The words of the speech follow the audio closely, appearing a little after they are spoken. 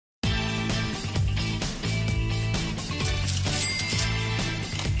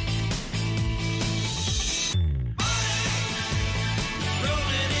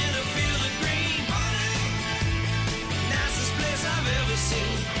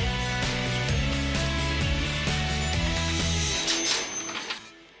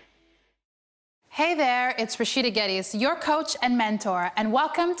Hey there, it's Rashida Geddes, your coach and mentor, and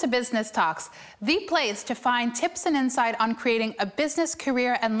welcome to Business Talks, the place to find tips and insight on creating a business,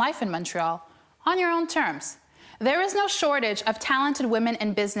 career, and life in Montreal on your own terms. There is no shortage of talented women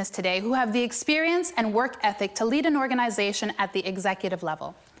in business today who have the experience and work ethic to lead an organization at the executive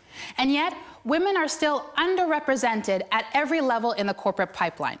level. And yet, women are still underrepresented at every level in the corporate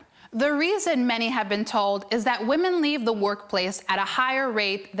pipeline. The reason many have been told is that women leave the workplace at a higher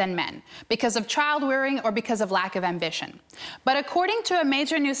rate than men because of child rearing or because of lack of ambition. But according to a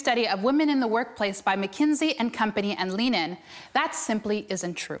major new study of women in the workplace by McKinsey & Company and Lean In, that simply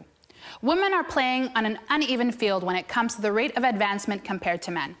isn't true. Women are playing on an uneven field when it comes to the rate of advancement compared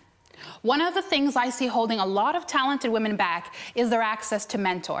to men. One of the things I see holding a lot of talented women back is their access to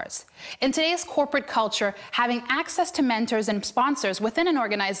mentors. In today's corporate culture, having access to mentors and sponsors within an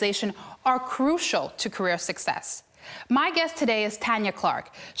organization are crucial to career success. My guest today is Tania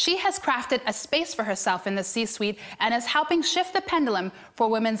Clarke. She has crafted a space for herself in the C-suite and is helping shift the pendulum for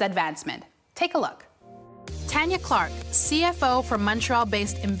women's advancement. Take a look. Tania Clarke, CFO for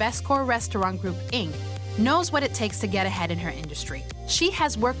Montreal-based Investcorp Restaurant Group, Inc., knows what it takes to get ahead in her industry. She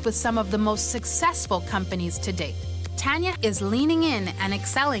has worked with some of the most successful companies to date. Tania is leaning in and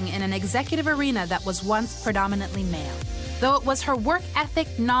excelling in an executive arena that was once predominantly male. Though it was her work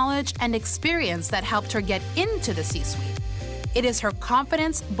ethic, knowledge, and experience that helped her get into the C-suite, it is her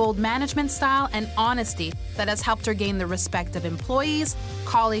confidence, bold management style, and honesty that has helped her gain the respect of employees,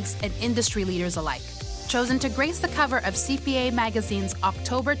 colleagues, and industry leaders alike. Chosen to grace the cover of CPA Magazine's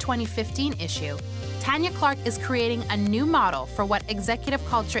October 2015 issue, Tania Clarke is creating a new model for what executive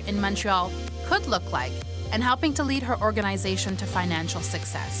culture in Montreal could look like and helping to lead her organization to financial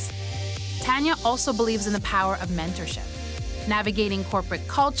success. Tania also believes in the power of mentorship. Navigating corporate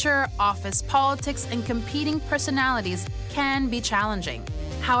culture, office politics, and competing personalities can be challenging.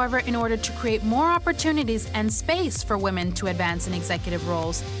 However, in order to create more opportunities and space for women to advance in executive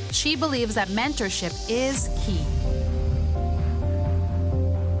roles, she believes that mentorship is key.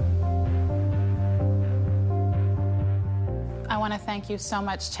 I want to thank you so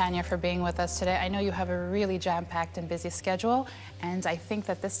much, Tania, for being with us today. I know you have a really jam-packed and busy schedule, and I think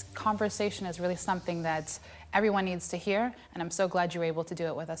that this conversation is really something that everyone needs to hear, and I'm so glad you were able to do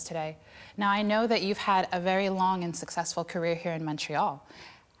it with us today. Now, I know that you've had a very long and successful career here in Montreal.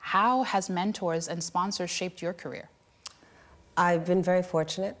 How has mentors and sponsors shaped your career? I've been very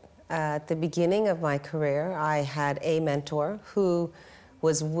fortunate. At the beginning of my career, I had a mentor who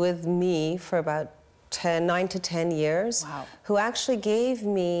was with me for about 9 to 10 years, Wow. who actually gave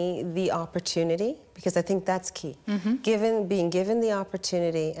me the opportunity, because I think that's key, being given the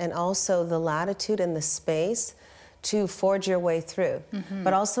opportunity and also the latitude and the space to forge your way through,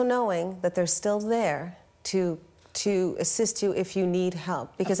 but also knowing that they're still there to assist you if you need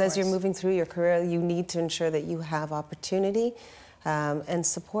help, because as you're moving through your career, you need to ensure that you have opportunity and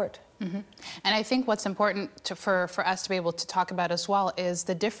support. And I think what's important for us to be able to talk about as well is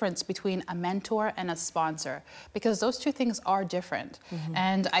the difference between a mentor and a sponsor, because those two things are different.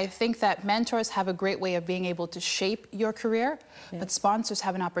 And I think that mentors have a great way of being able to shape your career, but sponsors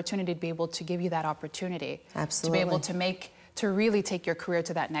have an opportunity to be able to give you that opportunity. Absolutely. To be able to really take your career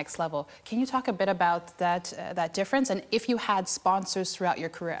to that next level. Can you talk a bit about that difference, and if you had sponsors throughout your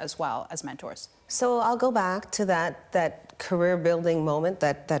career as well as mentors? So I'll go back to that career building moment,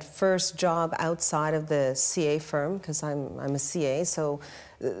 that first job outside of the CA firm, because I'm a CA. So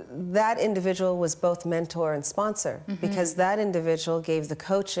that individual was both mentor and sponsor, because that individual gave the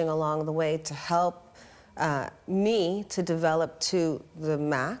coaching along the way to help me to develop to the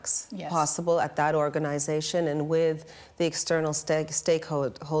max possible at that organization and with the external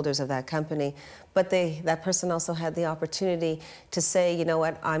stakeholders of that company. But that person also had the opportunity to say, you know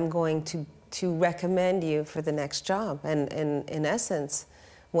what, I'm going to recommend you for the next job. And in essence,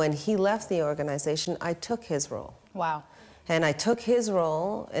 when he left the organization, I took his role. Wow. And I took his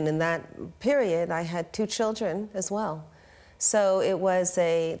role, and in that period, I had 2 children as well. So it was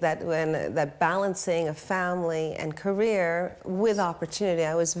that balancing of family and career with opportunity.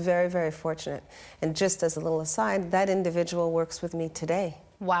 I was very, very fortunate. And just as a little aside, that individual works with me today.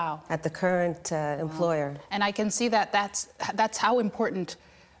 Wow. At the current employer. And I can see that that's how important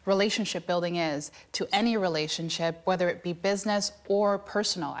relationship building is to any relationship, whether it be business or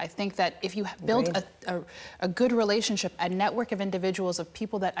personal. I think that if you build a good relationship, a network of individuals, of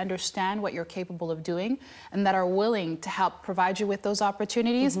people that understand what you're capable of doing and that are willing to help provide you with those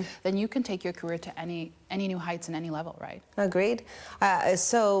opportunities, then you can take your career to any new heights and any level, right? Agreed.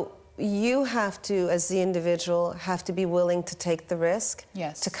 So you have to, as the individual, have to be willing to take the risk,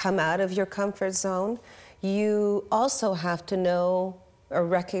 Yes. to come out of your comfort zone. You also have to know or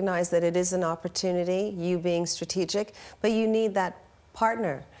recognize that it is an opportunity, you being strategic, but you need that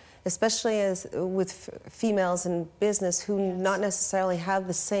partner, especially as with females in business who Yes. not necessarily have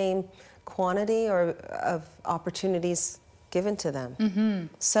the same quantity or of opportunities given to them. Mm-hmm.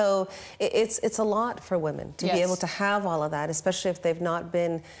 So it's a lot for women to Yes. be able to have all of that, especially if they've not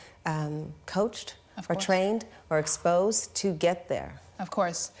been coached or trained or exposed to get there. Of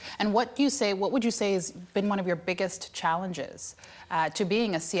course. And what would you say has been one of your biggest challenges to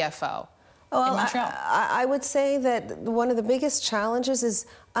being a CFO in Montreal? I would say that one of the biggest challenges is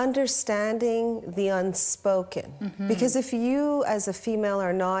understanding the unspoken. Mm-hmm. Because if you, as a female,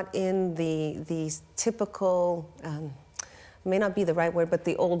 are not in the typical, may not be the right word, but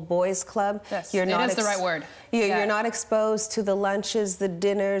the old boys club. Yes, you're it not is the right word. You're not exposed to the lunches, the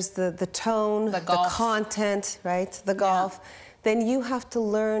dinners, the tone, the content, right? The golf. Yeah. Then you have to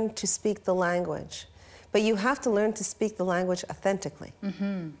learn to speak the language. But you have to learn to speak the language authentically.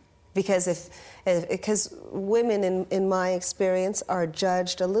 Mm-hmm. Because women, in my experience, are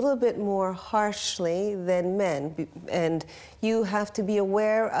judged a little bit more harshly than men. And you have to be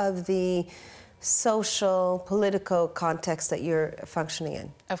aware of the social, political context that you're functioning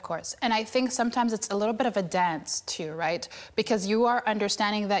in. Of course. And I think sometimes it's a little bit of a dance too, right? Because you are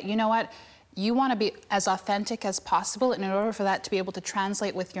understanding that, you know what, you want to be as authentic as possible, and in order for that to be able to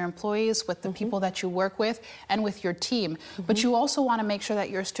translate with your employees, with the Mm-hmm. people that you work with, and with your team. Mm-hmm. But you also want to make sure that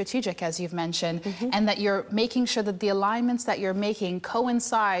you're strategic, as you've mentioned, Mm-hmm. and that you're making sure that the alignments that you're making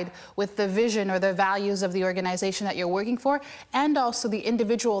coincide with the vision or the values of the organization that you're working for, and also the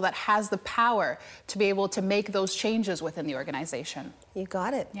individual that has the power to be able to make those changes within the organization. You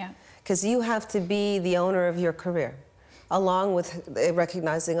got it. Yeah. Because you have to be the owner of your career, along with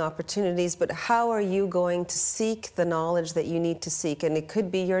recognizing opportunities, but how are you going to seek the knowledge that you need to seek? And it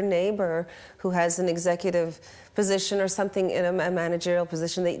could be your neighbor who has an executive position or something in a managerial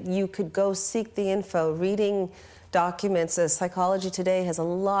position that you could go seek the info, reading documents. Psychology Today has a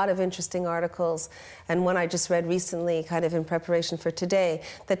lot of interesting articles, and one I just read recently, kind of in preparation for today,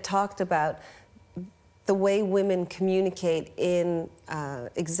 that talked about the way women communicate in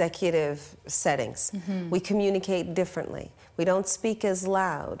executive settings. Mm-hmm. We communicate differently. We don't speak as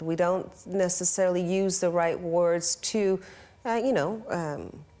loud. We don't necessarily use the right words to,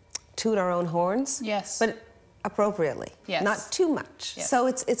 toot our own horns. Yes. But appropriately. Yes. Not too much. Yes. So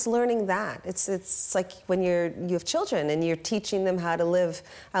it's learning that. It's like when you have children and you're teaching them how to live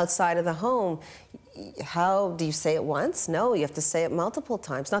outside of the home. How do you say it once? No, you have to say it multiple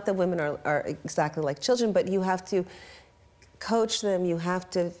times. Not that women are exactly like children, but you have to coach them, you have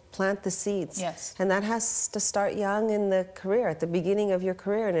to plant the seeds. Yes. And that has to start young in the career, at the beginning of your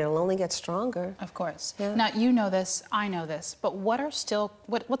career, and it'll only get stronger. Of course. Yeah. Now, you know this, I know this, but what's still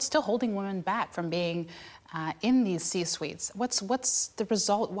holding women back from being in these C-suites? What's the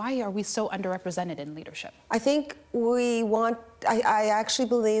result? Why are we so underrepresented in leadership? I think I actually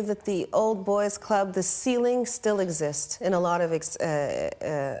believe that the old boys club, the ceiling still exists in a lot of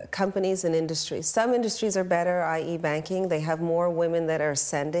companies and industries. Some industries are better, i.e. banking. They have more women that are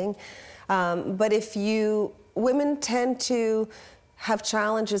ascending. But women tend to have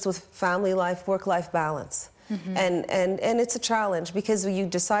challenges with family life, work-life balance. Mm-hmm. And it's a challenge because you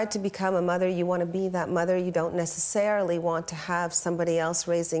decide to become a mother, you want to be that mother, you don't necessarily want to have somebody else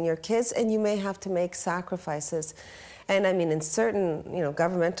raising your kids, and you may have to make sacrifices. And I mean, in certain,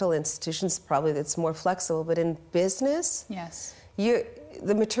 governmental institutions, probably it's more flexible, but in business, yes,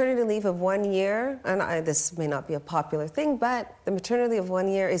 the maternity leave of 1 year, and this may not be a popular thing, but the maternity leave of 1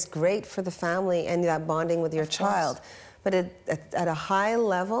 year is great for the family and that bonding with your child. But at a high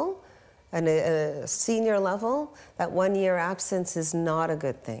level, and a senior level, that 1 year absence is not a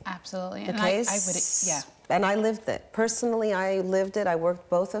good thing. Absolutely. And okay? I would, yeah. And I lived it. Personally, I lived it. I worked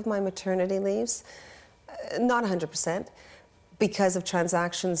both of my maternity leaves. Not 100%, because of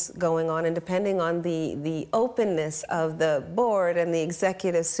transactions going on, and depending on the openness of the board and the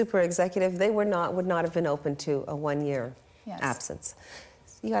executive, super executive, they would not have been open to a 1 year absence.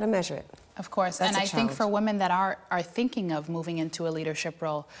 You got to measure it. Of course, and I think for women that are thinking of moving into a leadership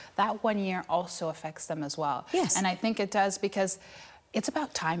role, that 1 year also affects them as well. Yes. And I think it does because it's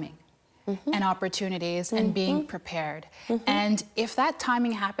about timing. Mm-hmm. And opportunities and being prepared. Mm-hmm. And if that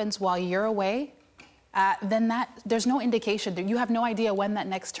timing happens while you're away, then there's no indication. You have no idea when that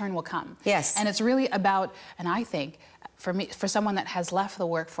next turn will come. Yes. And it's really about, and I think, for someone that has left the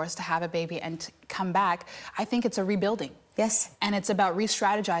workforce to have a baby and to come back, I think it's a rebuilding. Yes. And it's about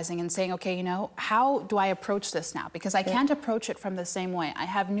re-strategizing and saying, okay, you know, how do I approach this now? Because I can't approach it from the same way. I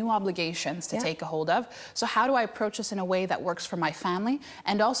have new obligations to take a hold of. So how do I approach this in a way that works for my family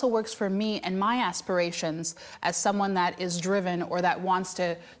and also works for me and my aspirations as someone that is driven or that wants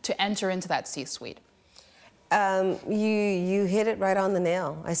to enter into that C-suite? You hit it right on the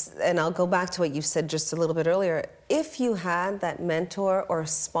nail. And I'll go back to what you said just a little bit earlier. If you had that mentor or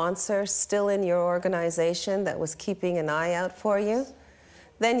sponsor still in your organization that was keeping an eye out for you,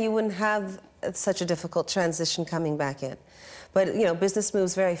 then you wouldn't have such a difficult transition coming back in. But, you know, business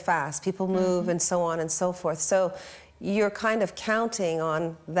moves very fast. People move and so on and so forth. So you're kind of counting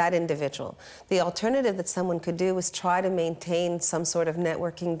on that individual. The alternative that someone could do is try to maintain some sort of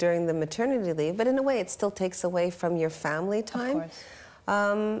networking during the maternity leave, but in a way it still takes away from your family time. Of course.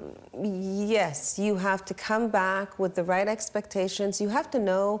 Yes, you have to come back with the right expectations. You have to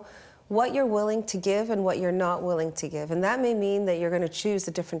know what you're willing to give and what you're not willing to give. And that may mean that you're going to choose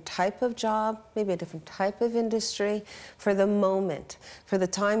a different type of job, maybe a different type of industry for the moment, for the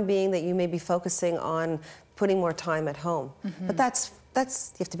time being that you may be focusing on putting more time at home. But that's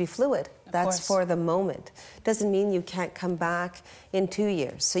you have to be fluid. That's for the moment. Doesn't mean you can't come back in 2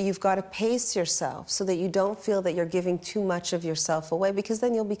 years. So you've got to pace yourself so that you don't feel that you're giving too much of yourself away, because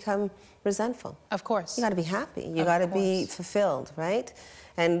then you'll become resentful. Of course. You got to be happy. You got to be fulfilled, right?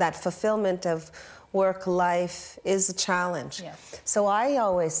 And that fulfillment of work life is a challenge. Yes. So I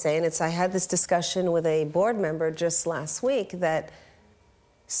always say, and I had this discussion with a board member just last week, that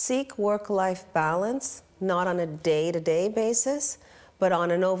seek work-life balance, not on a day-to-day basis, but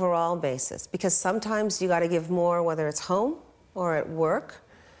on an overall basis. Because sometimes you got to give more, whether it's home or at work,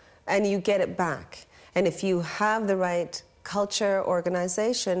 and you get it back. And if you have the right culture,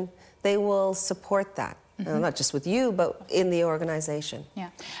 organization, they will support that. Not just with you, but in the organization.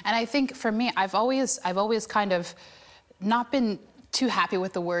 Yeah, and I think for me, I've always kind of not been too happy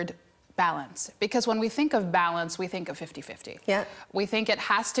with the word balance, because when we think of balance, we think of 50-50. Yeah. We think it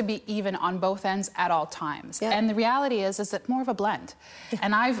has to be even on both ends at all times. Yeah. And the reality is that more of a blend. Yeah.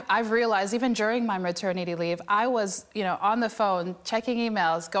 And I've realized even during my maternity leave, I was, you know, on the phone, checking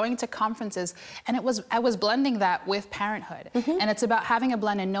emails, going to conferences, and I was blending that with parenthood. And it's about having a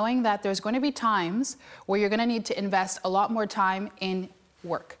blend and knowing that there's going to be times where you're going to need to invest a lot more time in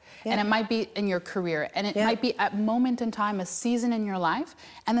work. Yeah. And it might be in your career, and it might be at moment in time, a season in your life,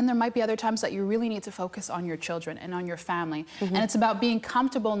 and then there might be other times that you really need to focus on your children and on your family. And it's about being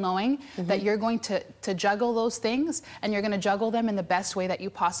comfortable knowing that you're going to juggle those things, and you're going to juggle them in the best way that you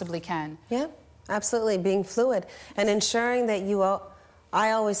possibly can. Yeah, absolutely, being fluid and ensuring that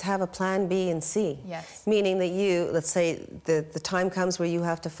I always have a plan B and C. Yes. Meaning that you, let's say the time comes where you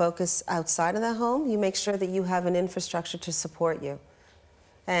have to focus outside of the home, you make sure that you have an infrastructure to support you.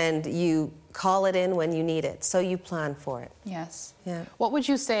 And you call it in when you need it, so you plan for it. Yes. Yeah. What would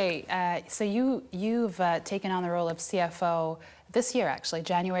you say? So you've taken on the role of CFO this year, actually,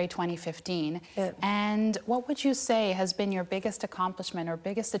 January 2015. Yeah. And what would you say has been your biggest accomplishment or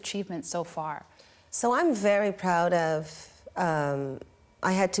biggest achievement so far? So I'm very proud of.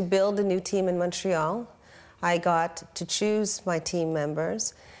 I had to build a new team in Montreal. I got to choose my team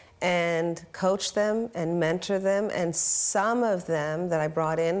members and coach them and mentor them, and some of them that I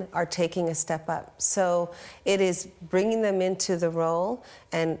brought in are taking a step up. So it is bringing them into the role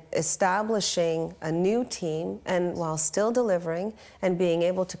and establishing a new team, and while still delivering and being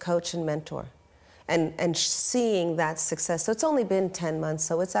able to coach and mentor and seeing that success. So it's only been 10 months,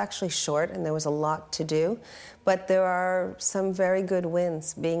 so it's actually short, and there was a lot to do, but there are some very good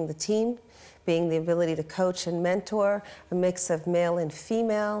wins, being the team, being the ability to coach and mentor, a mix of male and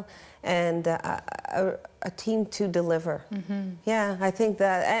female, and a team to deliver. Yeah, I think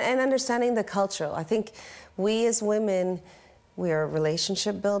that, and understanding the culture. I think we as women, we are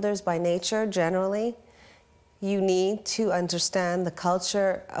relationship builders by nature, generally. You need to understand the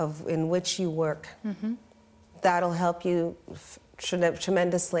culture in which you work. That'll help you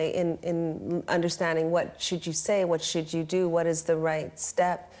tremendously in understanding what should you say, what should you do, what is the right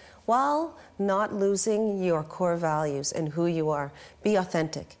step, while not losing your core values and who you are. Be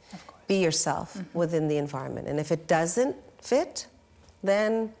authentic. Be yourself within the environment. And if it doesn't fit,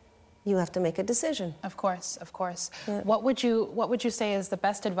 then you have to make a decision. Of course, of course. Yeah. What would you say is the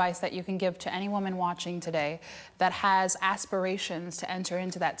best advice that you can give to any woman watching today that has aspirations to enter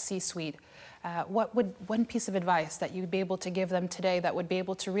into that C-suite? What would one piece of advice that you'd be able to give them today that would be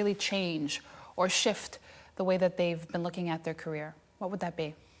able to really change or shift the way that they've been looking at their career? What would that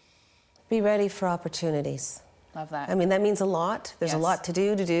be? Be ready for opportunities. Love that. I mean, that means a lot. There's a lot to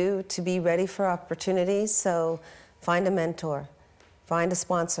do to be ready for opportunities. So find a mentor, find a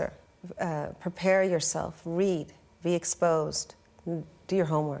sponsor, prepare yourself, read, be exposed, do your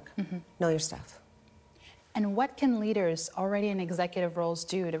homework, know your stuff. And what can leaders already in executive roles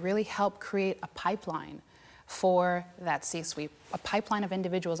do to really help create a pipeline for that C-suite, a pipeline of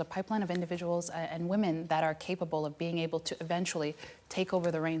individuals and women that are capable of being able to eventually take over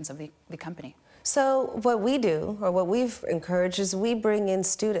the reins of the company? So what we do, or what we've encouraged, is we bring in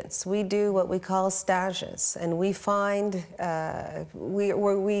students. We do what we call stages, and we find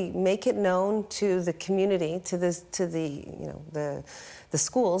where we make it known to the community, to the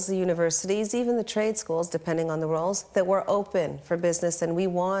schools, the universities, even the trade schools, depending on the roles, that we're open for business, and we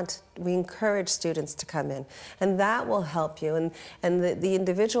encourage students to come in, and that will help you. And the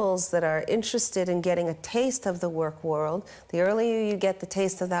individuals that are interested in getting a taste of the work world, the earlier you get the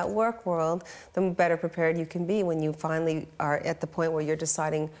taste of that work world, the better prepared you can be when you finally are at the point where you're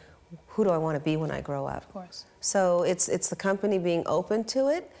deciding, who do I want to be when I grow up? Of course. So it's the company being open to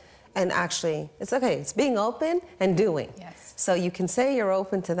it, and actually, it's being open and doing. Yes. So you can say you're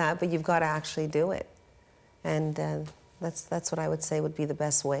open to that, but you've got to actually do it. And that's what I would say would be the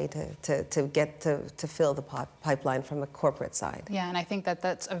best way to fill the pipeline from a corporate side. Yeah, and I think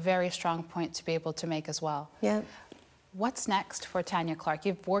that's a very strong point to be able to make as well. Yeah. What's next for Tania Clarke?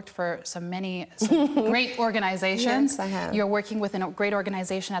 You've worked for some great organizations. Yes, I have. You're working with a great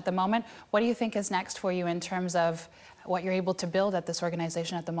organization at the moment. What do you think is next for you in terms of what you're able to build at this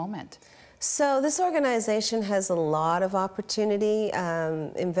organization at the moment? So this organization has a lot of opportunity.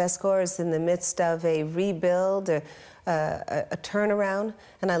 Investcorp is in the midst of a rebuild, a turnaround,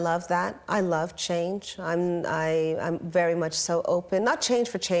 and I love that. I love change. I'm very much so open, not change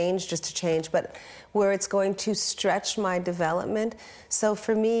for change, just to change, but where it's going to stretch my development. So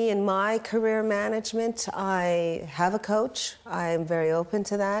for me, in my career management, I have a coach. I'm very open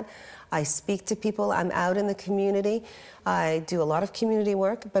to that. I speak to people. I'm out in the community. I do a lot of community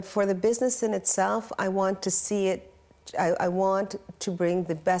work, but for the business in itself, I want to see it. I want to bring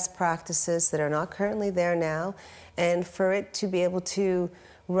the best practices that are not currently there now, and for it to be able to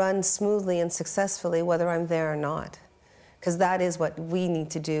run smoothly and successfully, whether I'm there or not. Because that is what we need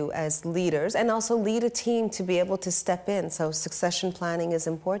to do as leaders, and also lead a team to be able to step in. So succession planning is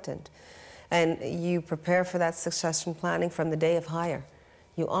important. And you prepare for that succession planning from the day of hire.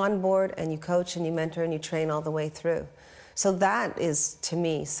 You onboard and you coach and you mentor and you train all the way through. So that is, to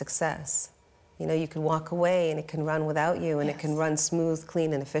me, success. You know, you can walk away and it can run without you, and Yes. it can run smooth,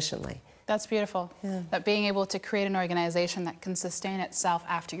 clean, and efficiently. That's beautiful. Yeah. That being able to create an organization that can sustain itself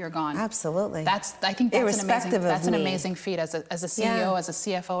after you're gone. Absolutely. I think that's an amazing feat as a CEO, Yeah. as a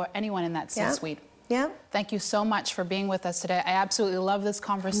CFO, or anyone in that C-suite. Yeah. Thank you so much for being with us today. I absolutely love this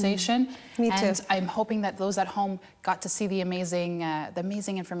conversation. Me too. And I'm hoping that those at home got to see the amazing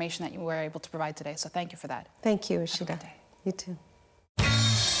information that you were able to provide today. So thank you for that. Thank you, Rashida. Have a good day. You too.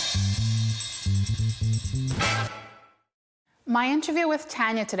 My interview with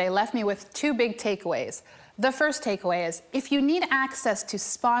Tania today left me with two big takeaways. The first takeaway is, if you need access to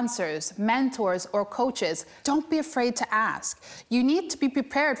sponsors, mentors, or coaches, don't be afraid to ask. You need to be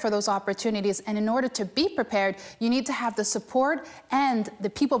prepared for those opportunities, and in order to be prepared, you need to have the support and the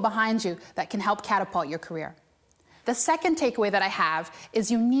people behind you that can help catapult your career. The second takeaway that I have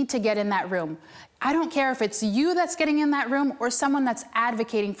is you need to get in that room. I don't care if it's you that's getting in that room or someone that's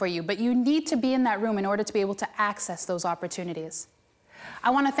advocating for you, but you need to be in that room in order to be able to access those opportunities.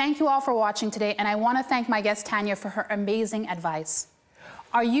 I want to thank you all for watching today, and I want to thank my guest Tania for her amazing advice.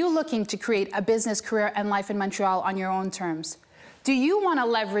 Are you looking to create a business career and life in Montreal on your own terms? Do you want to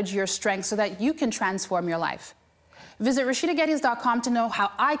leverage your strengths so that you can transform your life? Visit RashidaGeddes.com to know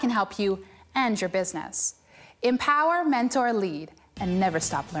how I can help you and your business. Empower, mentor, lead, and never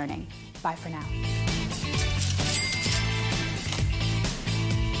stop learning. Bye for now.